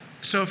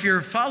So if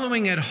you're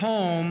following at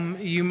home,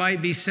 you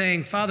might be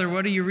saying, Father,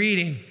 what are you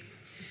reading?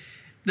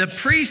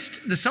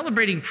 The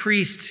celebrating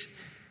priest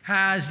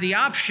has the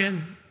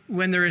option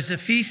when there is a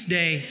feast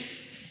day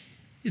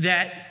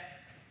that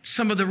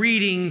some of the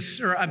readings,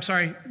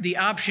 the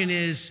option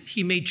is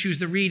he may choose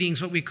the readings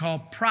what we call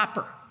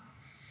proper.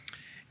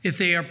 If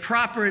they are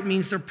proper, it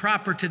means they're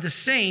proper to the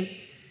saint.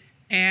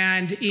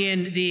 And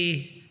in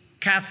the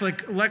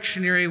Catholic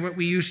lectionary, what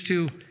we used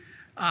to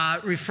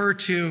refer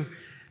to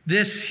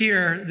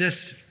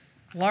this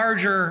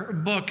larger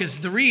book is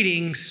the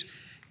readings,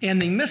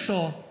 and the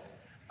missal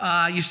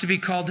used to be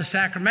called the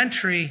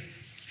sacramentary,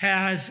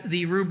 has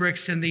the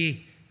rubrics and the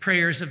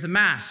prayers of the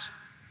Mass.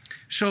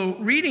 So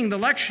reading the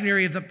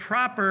lectionary of the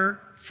proper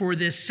for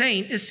this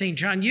saint is St.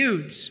 John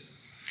Eudes.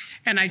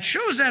 And I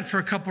chose that for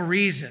a couple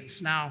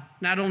reasons. Now,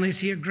 not only is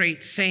he a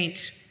great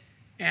saint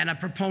and a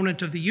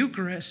proponent of the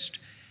Eucharist,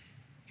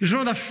 he was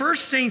one of the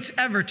first saints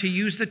ever to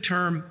use the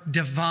term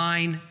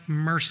divine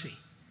mercy,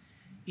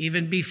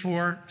 even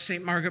before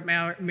St. Margaret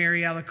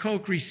Mary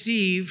Alacoque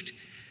received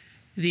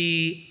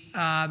the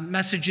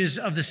messages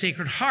of the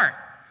Sacred Heart.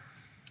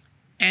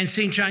 And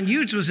St. John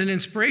Eudes was an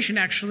inspiration,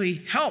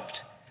 actually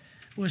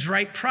was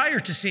right prior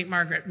to St.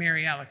 Margaret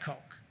Mary Alacoque.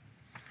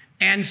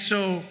 And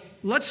so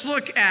let's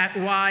look at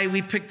why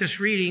we picked this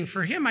reading.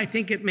 For him, I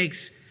think it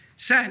makes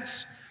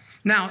sense.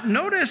 Now,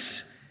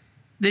 notice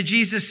that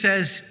Jesus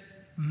says,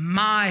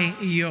 my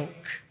yoke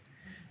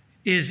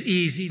is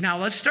easy. Now,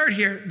 let's start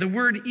here. The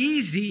word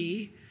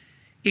easy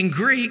in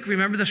Greek,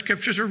 remember the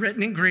scriptures are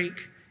written in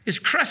Greek, is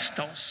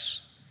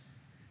Christos.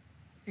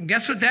 And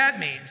guess what that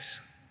means?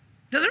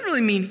 It doesn't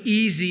really mean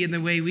easy in the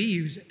way we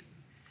use it.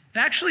 It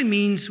actually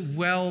means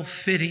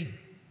well-fitting.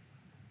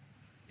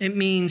 It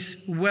means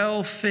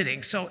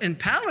well-fitting. So in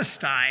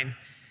Palestine,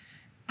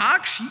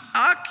 ox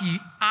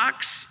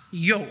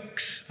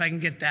yokes, if I can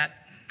get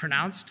that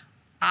pronounced,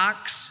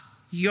 ox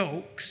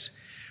yokes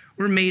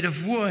were made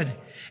of wood.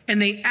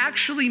 And they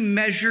actually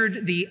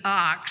measured the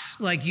ox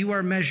like you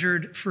are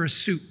measured for a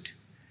suit.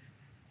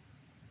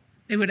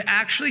 They would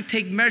actually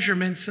take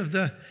measurements of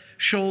the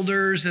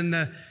shoulders and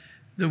the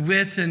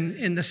width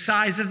and the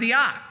size of the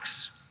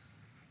ox.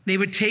 They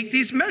would take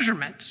these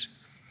measurements.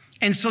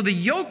 And so the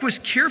yoke was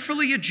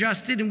carefully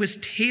adjusted and was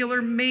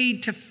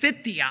tailor-made to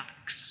fit the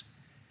ox.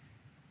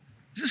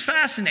 This is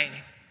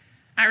fascinating.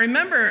 I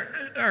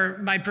remember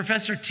my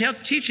professor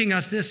teaching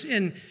us this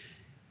in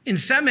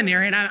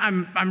seminary, and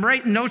I'm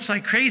writing notes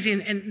like crazy,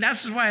 and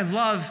that's why I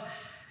love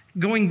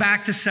going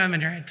back to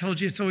seminary. I told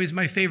you it's always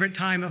my favorite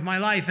time of my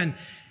life, and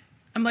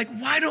I'm like,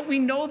 why don't we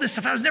know this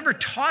stuff? I was never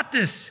taught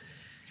this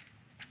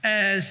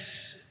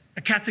as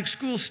a Catholic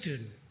school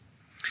student.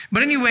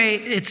 But anyway,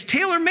 it's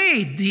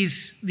tailor-made,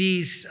 these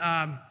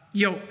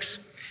yokes.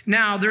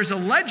 Now, there's a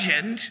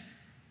legend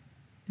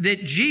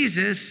that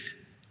Jesus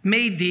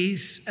made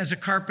these as a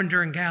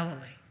carpenter in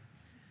Galilee.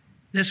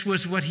 This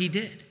was what he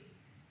did.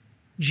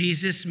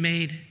 Jesus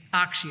made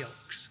ox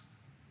yokes.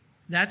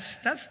 That's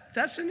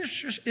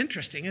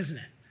interesting, isn't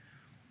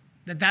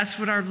it? That's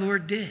what our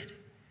Lord did.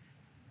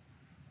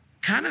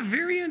 Kind of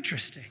very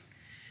interesting.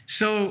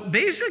 So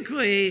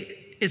basically,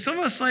 it's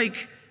almost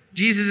like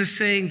Jesus is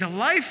saying, the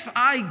life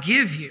I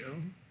give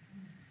you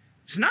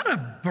is not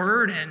a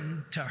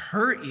burden to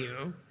hurt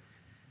you.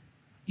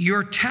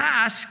 Your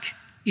task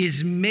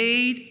is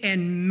made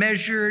and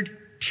measured,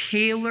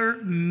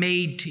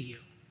 tailor-made to you,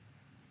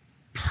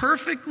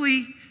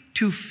 perfectly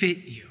to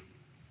fit you.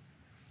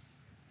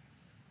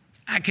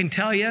 I can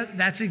tell you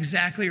that's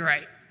exactly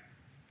right,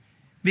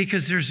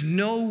 because there's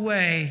no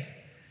way.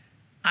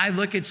 I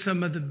look at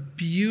some of the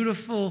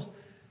beautiful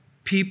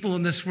people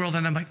in this world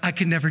and I'm like, I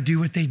could never do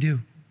what they do.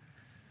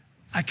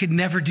 I could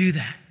never do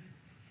that.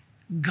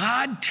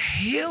 God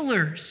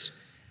tailors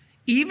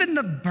even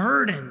the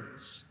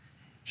burdens.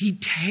 He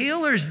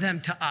tailors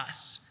them to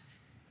us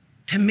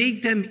to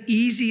make them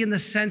easy in the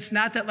sense,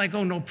 not that like,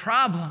 oh, no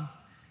problem,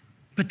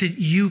 but that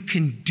you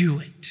can do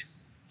it.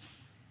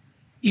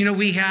 You know,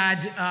 we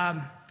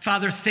had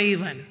Father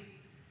Thalen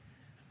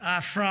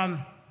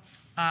from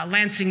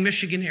Lansing,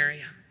 Michigan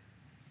area.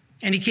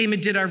 And he came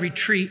and did our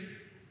retreat.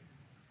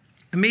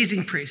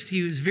 Amazing priest.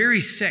 He was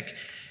very sick.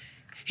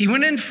 He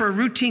went in for a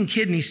routine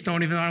kidney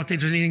stone, even though I don't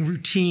think there's anything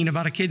routine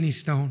about a kidney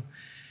stone.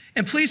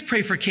 And please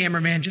pray for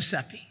cameraman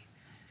Giuseppe.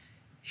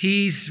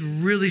 He's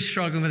really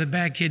struggling with a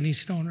bad kidney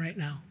stone right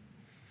now.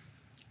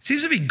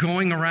 Seems to be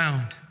going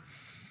around.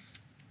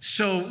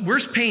 So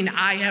worst pain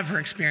I ever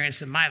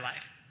experienced in my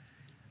life,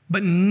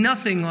 but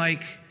nothing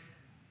like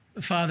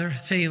Father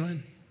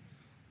Thalen.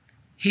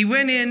 He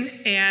went in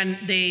and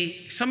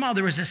somehow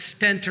there was a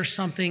stent or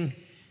something,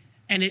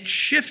 and it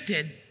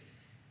shifted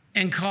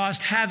and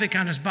caused havoc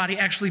on his body,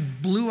 actually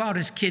blew out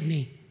his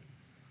kidney.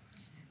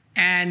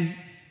 And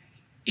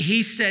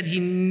he said he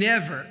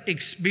never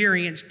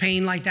experienced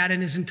pain like that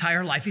in his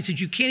entire life. He said,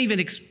 you can't even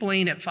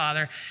explain it,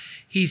 Father.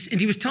 And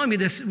he was telling me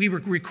this. We were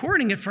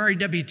recording it for our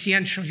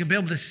EWTN show. You'll be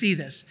able to see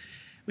this.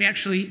 We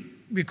actually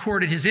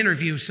recorded his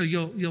interview, so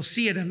you'll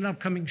see it in an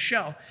upcoming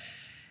show.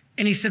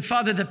 And he said,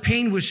 Father, the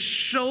pain was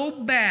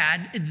so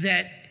bad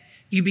that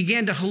you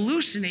began to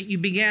hallucinate. You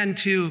began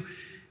to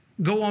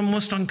go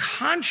almost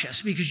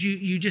unconscious because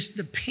you just,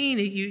 the pain,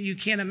 you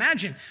can't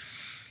imagine.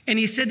 And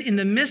he said, in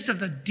the midst of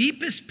the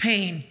deepest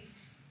pain,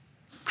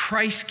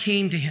 Christ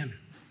came to him.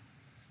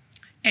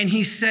 And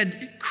he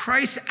said,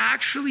 Christ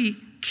actually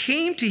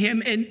came to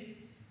him. And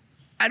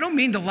I don't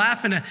mean to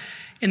laugh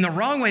in the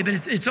wrong way,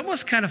 but it's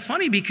almost kind of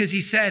funny because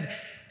he said,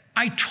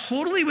 I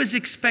totally was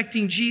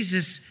expecting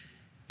Jesus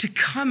to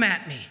come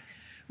at me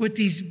with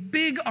these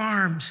big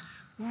arms,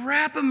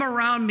 wrap him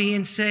around me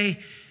and say,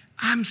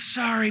 I'm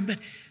sorry,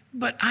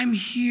 but I'm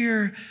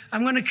here.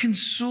 I'm going to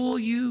console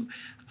you.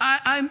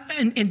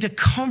 And to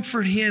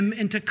comfort him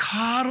and to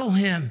coddle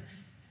him.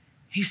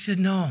 He said,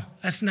 no,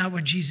 that's not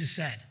what Jesus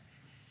said.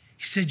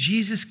 He said,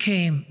 Jesus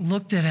came,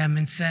 looked at him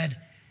and said,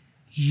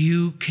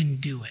 you can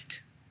do it.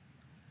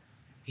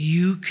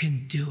 You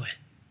can do it.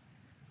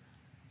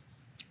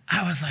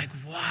 I was like,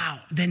 wow.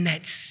 Then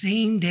that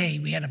same day,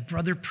 we had a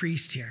brother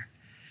priest here.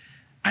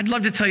 I'd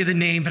love to tell you the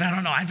name, but I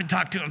don't know. I haven't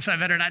talked to him, so I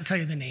better not tell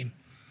you the name.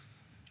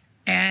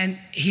 And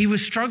he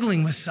was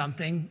struggling with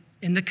something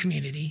in the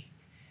community.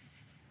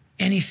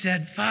 And he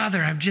said,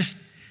 Father,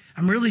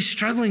 I'm really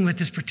struggling with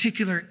this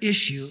particular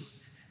issue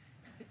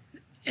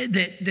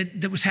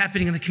that was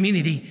happening in the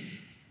community.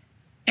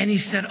 And he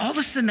said, all of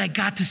a sudden I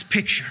got this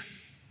picture.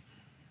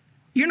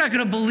 You're not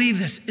going to believe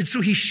this. And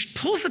so he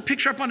pulls the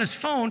picture up on his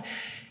phone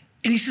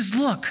and he says,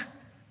 look.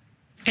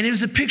 And it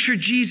was a picture of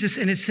Jesus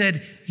and it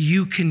said,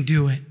 you can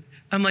do it.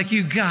 I'm like,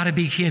 you got to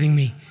be kidding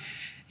me.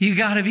 You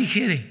got to be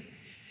kidding.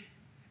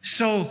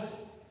 So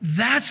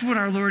that's what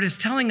our Lord is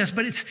telling us.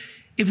 But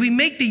if we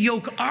make the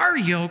yoke our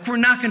yoke, we're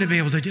not going to be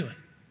able to do it.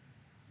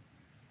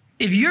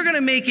 If you're going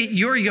to make it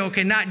your yoke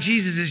and not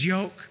Jesus'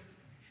 yoke,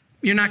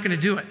 you're not going to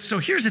do it. So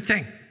here's the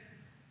thing.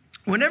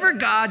 Whenever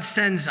God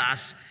sends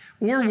us,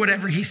 or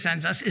whatever he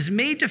sends us, is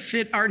made to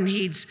fit our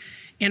needs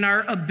and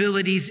our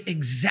abilities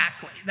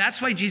exactly.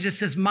 That's why Jesus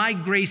says, my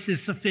grace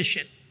is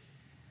sufficient.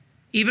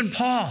 Even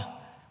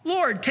Paul,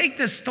 Lord, take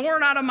this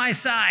thorn out of my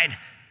side.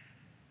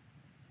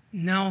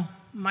 No,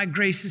 my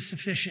grace is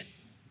sufficient.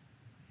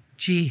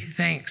 Gee,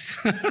 thanks.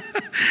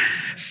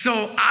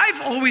 So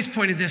I've always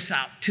pointed this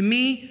out. To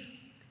me,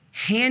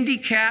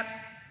 handicapped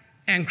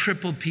and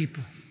crippled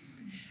people.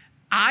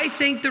 I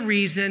think the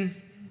reason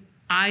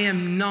I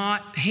am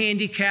not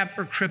handicapped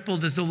or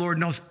crippled is the Lord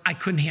knows I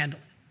couldn't handle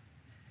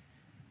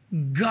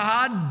it.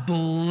 God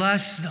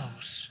bless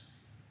those.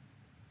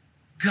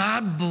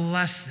 God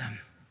bless them.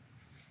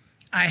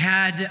 I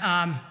had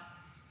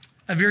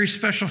a very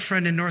special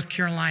friend in North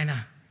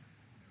Carolina,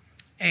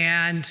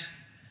 and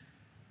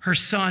her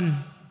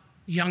son,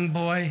 young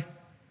boy,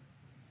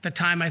 at the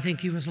time I think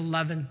he was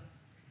 11.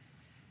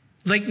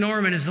 Lake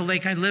Norman is the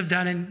lake I lived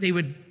on, and they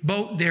would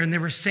boat there, and there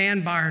were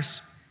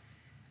sandbars.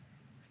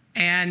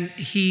 And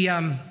he,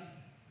 I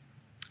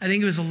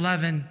think he was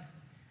 11,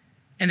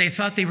 and they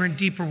thought they were in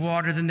deeper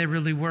water than they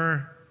really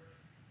were.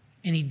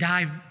 And he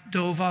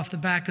dove off the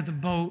back of the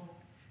boat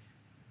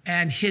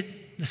and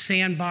hit the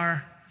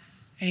sandbar,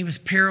 and he was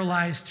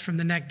paralyzed from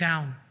the neck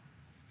down.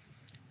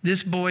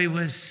 This boy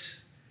was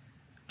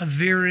a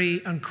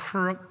very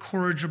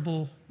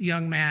incorrigible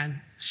young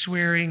man,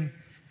 swearing,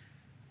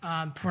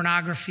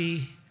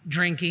 pornography,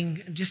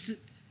 drinking, just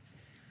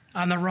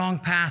on the wrong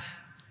path.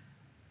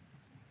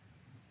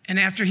 And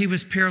after he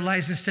was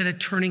paralyzed, instead of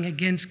turning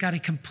against God, he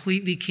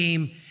completely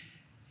became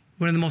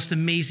one of the most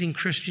amazing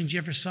Christians you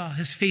ever saw.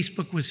 His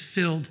Facebook was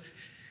filled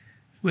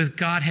with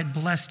God had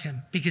blessed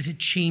him because it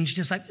changed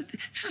his life.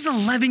 This is an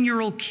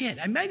 11-year-old kid.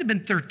 I might have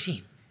been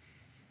 13.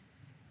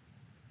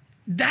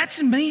 That's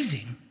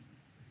amazing.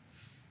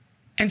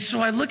 And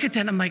so I look at that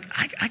and I'm like,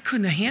 I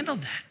couldn't have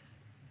handled that.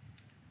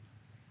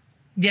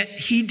 Yet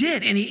he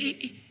did, and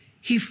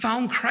he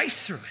found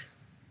Christ through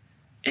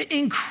it.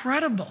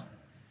 Incredible.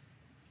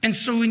 And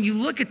so when you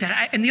look at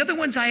that, and the other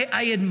ones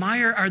I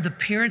admire are the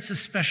parents of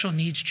special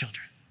needs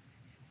children.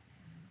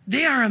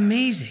 They are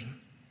amazing.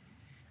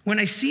 When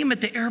I see them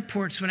at the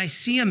airports, when I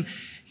see them,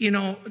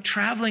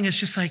 traveling, it's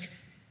just like,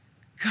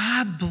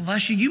 God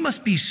bless you. You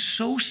must be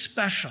so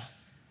special.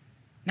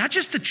 Not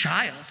just the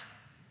child,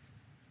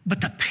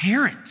 but the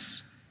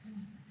parents.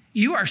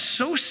 You are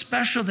so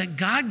special that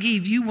God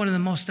gave you one of the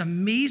most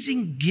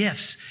amazing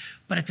gifts,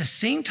 but at the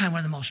same time, one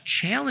of the most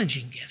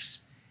challenging gifts.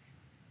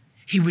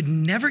 He would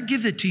never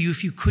give it to you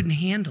if you couldn't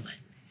handle it.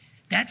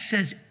 That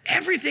says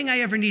everything I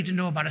ever need to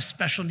know about a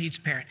special needs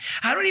parent.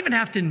 I don't even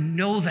have to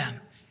know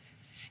them.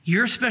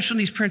 You're special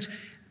needs parents.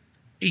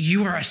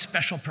 You are a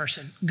special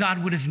person.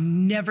 God would have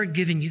never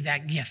given you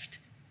that gift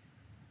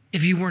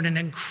if you weren't an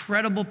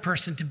incredible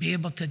person to be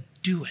able to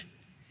do it.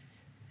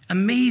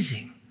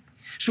 Amazing.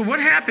 So what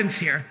happens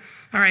here?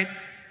 All right,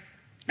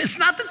 it's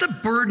not that the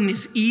burden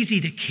is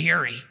easy to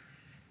carry.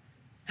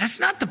 That's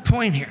not the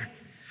point here.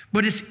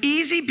 But it's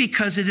easy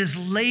because it is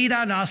laid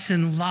on us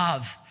in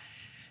love.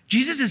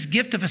 Jesus'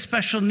 gift of a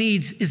special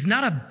needs is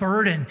not a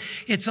burden.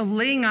 It's a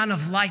laying on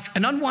of life.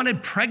 An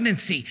unwanted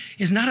pregnancy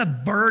is not a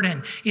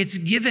burden. It's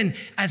given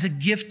as a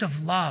gift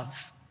of love.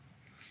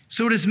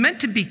 So it is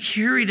meant to be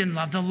carried in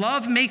love. The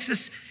love makes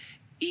us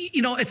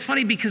You know, it's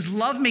funny because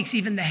love makes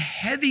even the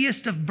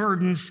heaviest of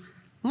burdens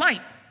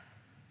light.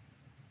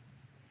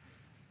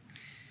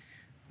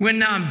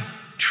 When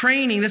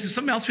training, this is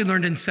something else we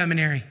learned in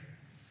seminary.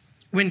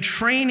 When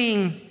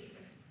training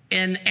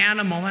an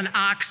animal, an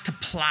ox, to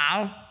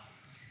plow,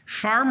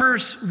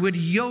 farmers would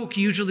yoke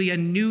usually a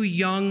new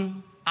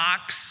young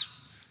ox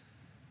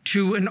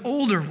to an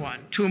older one,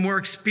 to a more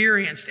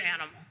experienced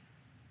animal.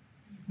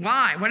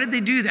 Why? Why did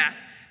they do that?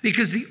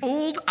 Because the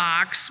old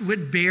ox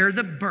would bear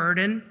the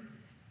burden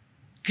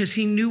because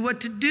he knew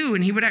what to do,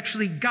 and he would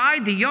actually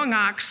guide the young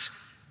ox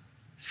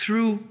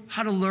through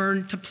how to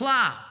learn to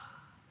plow.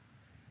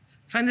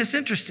 Find this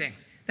interesting.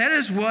 That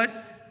is what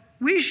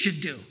we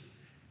should do.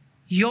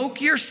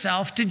 Yoke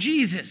yourself to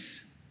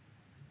Jesus.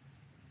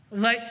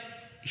 Let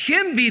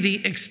him be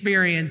the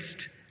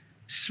experienced,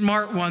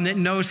 smart one that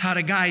knows how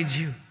to guide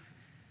you.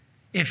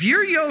 If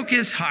your yoke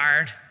is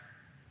hard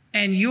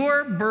and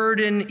your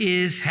burden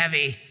is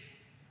heavy,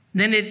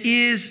 then it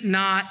is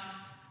not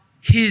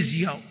his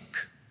yoke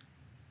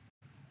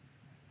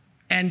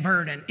and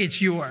burden. It's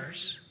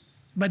yours.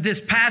 But this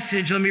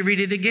passage, let me read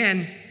it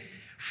again.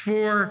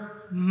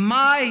 For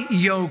my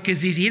yoke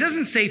is easy. He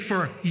doesn't say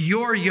for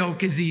your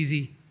yoke is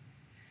easy.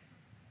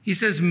 He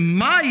says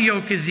my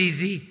yoke is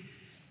easy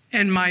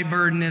and my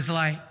burden is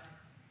light.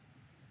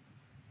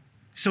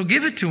 So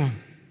give it to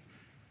him.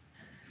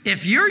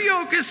 If your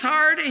yoke is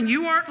hard and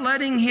you aren't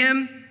letting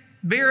him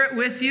bear it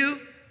with you,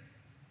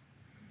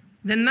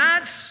 then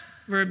that's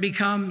where it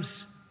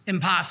becomes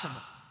impossible.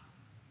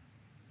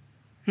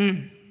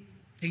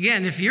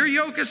 Again, if your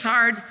yoke is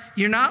hard,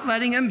 you're not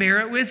letting him bear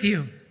it with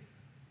you.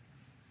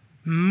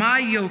 My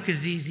yoke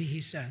is easy,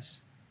 he says.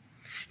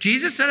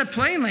 Jesus said it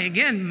plainly.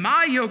 Again,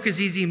 my yoke is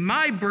easy,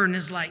 my burden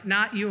is light,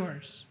 not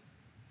yours.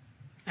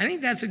 I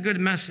think that's a good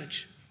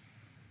message.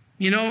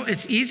 You know,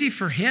 it's easy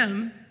for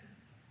him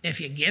if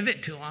you give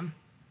it to him.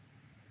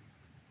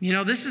 You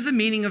know, this is the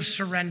meaning of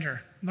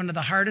surrender, one of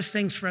the hardest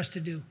things for us to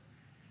do.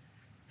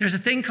 There's a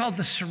thing called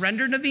the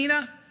surrender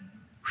novena.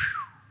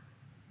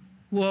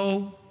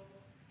 Whoa.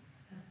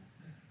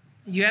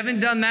 You haven't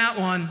done that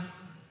one.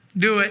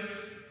 Do it.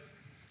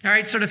 All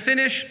right, so to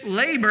finish,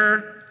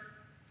 labor.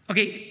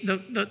 Okay, the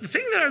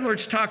thing that our Lord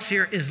talks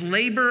here is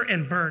labor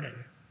and burden,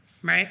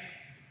 right?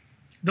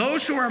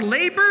 Those who are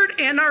labored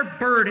and are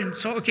burdened.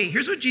 So, okay,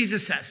 here's what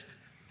Jesus says.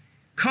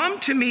 Come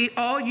to me,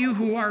 all you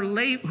who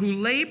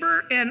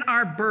labor and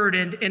are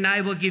burdened, and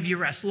I will give you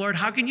rest. Lord,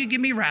 how can you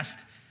give me rest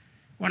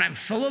when I'm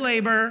full of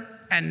labor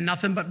and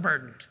nothing but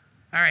burdened?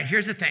 All right,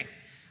 here's the thing.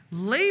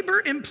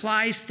 Labor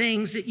implies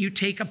things that you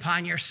take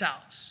upon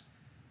yourselves.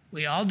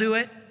 We all do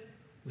it.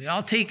 We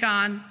all take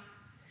on.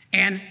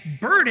 And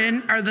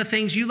burden are the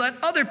things you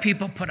let other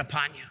people put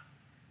upon you.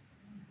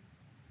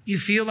 You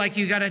feel like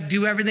you got to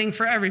do everything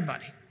for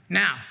everybody.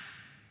 Now,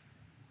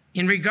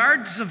 in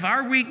regards of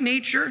our weak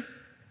nature,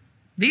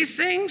 these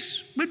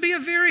things would be a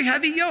very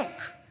heavy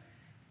yoke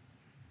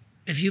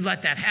if you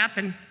let that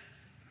happen.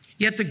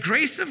 Yet the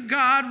grace of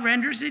God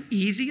renders it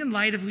easy and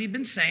light, as we've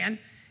been saying,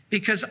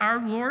 because our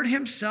Lord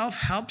himself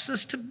helps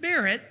us to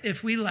bear it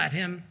if we let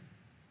him.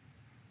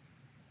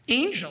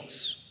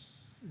 Angels,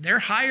 they're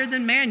higher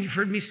than man. You've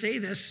heard me say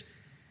this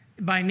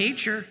by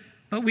nature,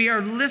 but we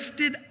are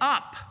lifted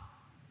up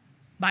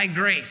by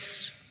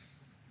grace.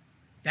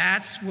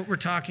 That's what we're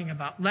talking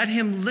about. Let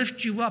him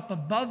lift you up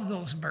above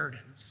those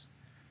burdens.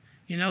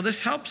 You know,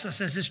 this helps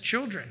us as his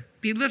children.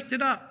 Be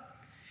lifted up.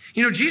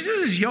 You know,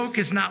 Jesus' yoke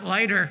is not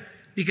lighter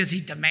because he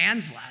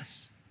demands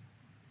less.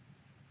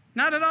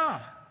 Not at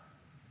all.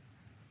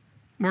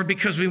 Or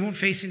because we won't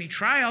face any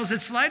trials.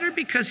 It's lighter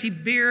because he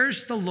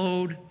bears the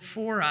load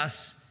for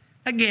us.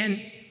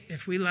 Again,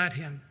 if we let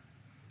him.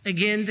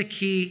 Again, the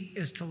key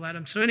is to let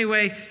him. So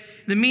anyway,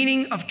 the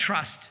meaning of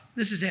trust.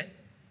 This is it.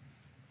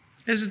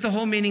 This is the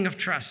whole meaning of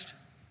trust.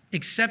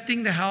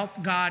 Accepting the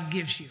help God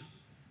gives you.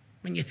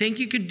 When you think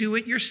you could do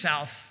it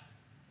yourself,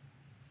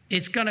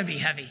 it's going to be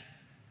heavy.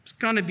 It's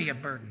going to be a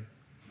burden.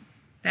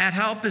 That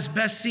help is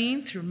best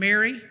seen through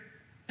Mary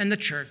and the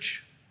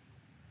church.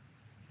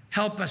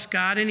 Help us,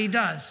 God, and he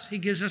does. He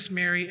gives us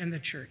Mary and the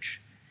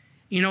church.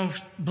 You know,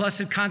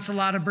 Blessed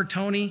Consolata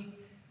Bertoni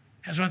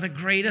has one of the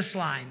greatest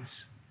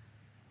lines.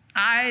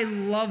 I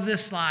love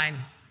this line,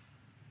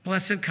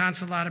 Blessed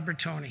Consolata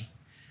Bertoni.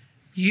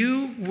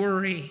 You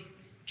worry,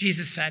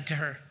 Jesus said to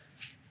her,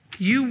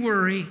 you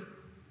worry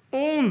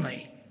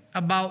only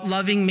about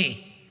loving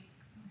me,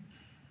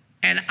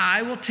 and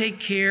I will take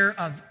care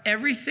of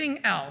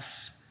everything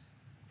else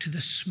to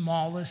the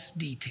smallest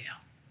detail.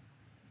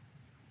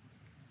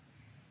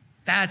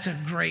 That's a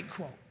great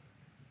quote.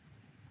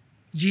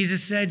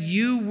 Jesus said,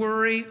 you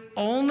worry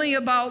only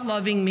about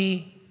loving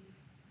me.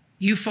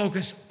 You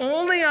focus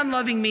only on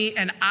loving me,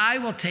 and I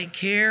will take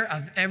care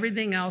of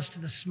everything else to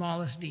the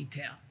smallest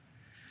detail.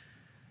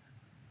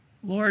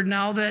 Lord,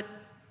 now that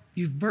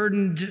you've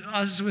burdened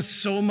us with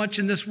so much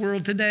in this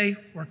world today,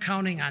 we're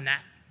counting on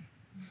that.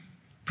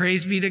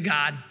 Praise be to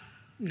God,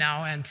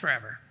 now and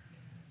forever.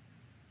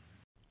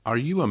 Are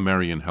you a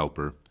Marian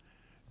helper?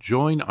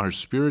 Join our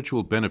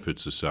Spiritual Benefit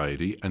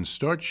Society and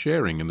start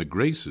sharing in the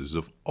graces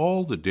of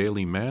all the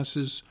daily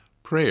masses,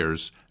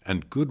 prayers,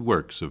 and good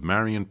works of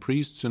Marian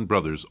priests and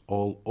brothers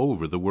all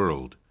over the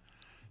world.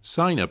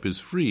 Sign up is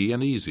free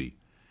and easy.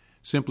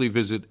 Simply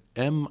visit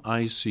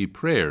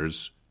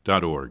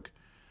micprayers.org.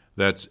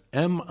 That's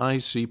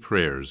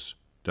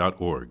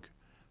micprayers.org.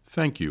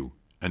 Thank you,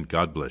 and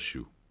God bless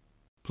you.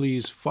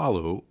 Please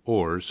follow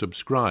or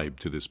subscribe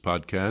to this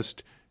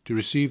podcast to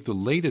receive the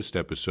latest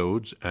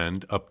episodes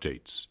and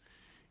updates.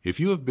 If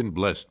you have been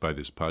blessed by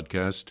this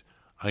podcast,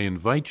 I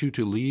invite you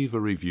to leave a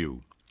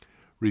review.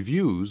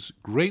 Reviews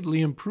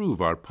greatly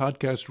improve our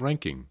podcast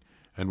ranking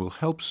and will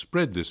help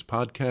spread this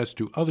podcast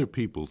to other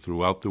people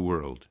throughout the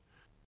world.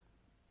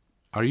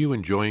 Are you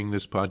enjoying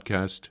this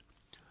podcast?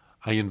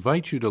 I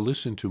invite you to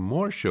listen to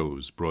more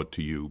shows brought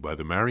to you by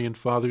the Marian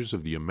Fathers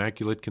of the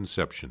Immaculate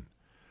Conception.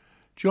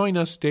 Join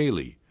us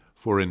daily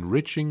for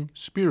enriching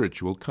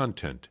spiritual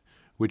content,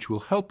 which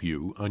will help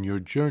you on your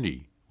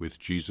journey with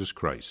Jesus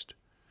Christ.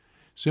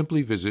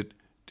 Simply visit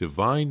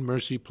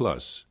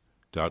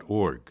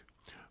DivineMercyPlus.org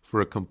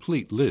for a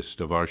complete list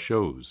of our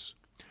shows.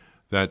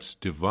 That's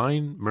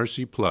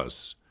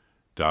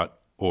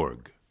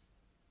DivineMercyPlus.org.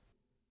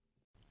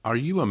 Are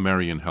you a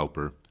Marian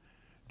helper?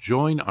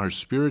 Join our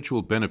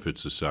Spiritual Benefit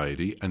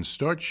Society and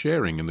start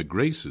sharing in the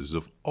graces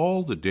of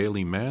all the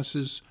daily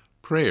masses,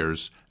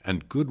 prayers,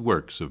 and good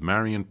works of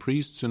Marian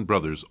priests and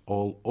brothers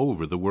all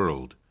over the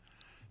world.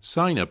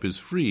 Sign up is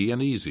free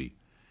and easy.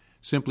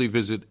 Simply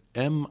visit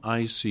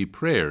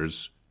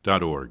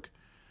micprayers.org.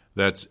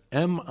 That's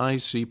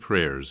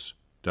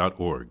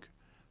micprayers.org.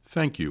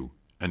 Thank you,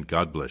 and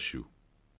God bless you.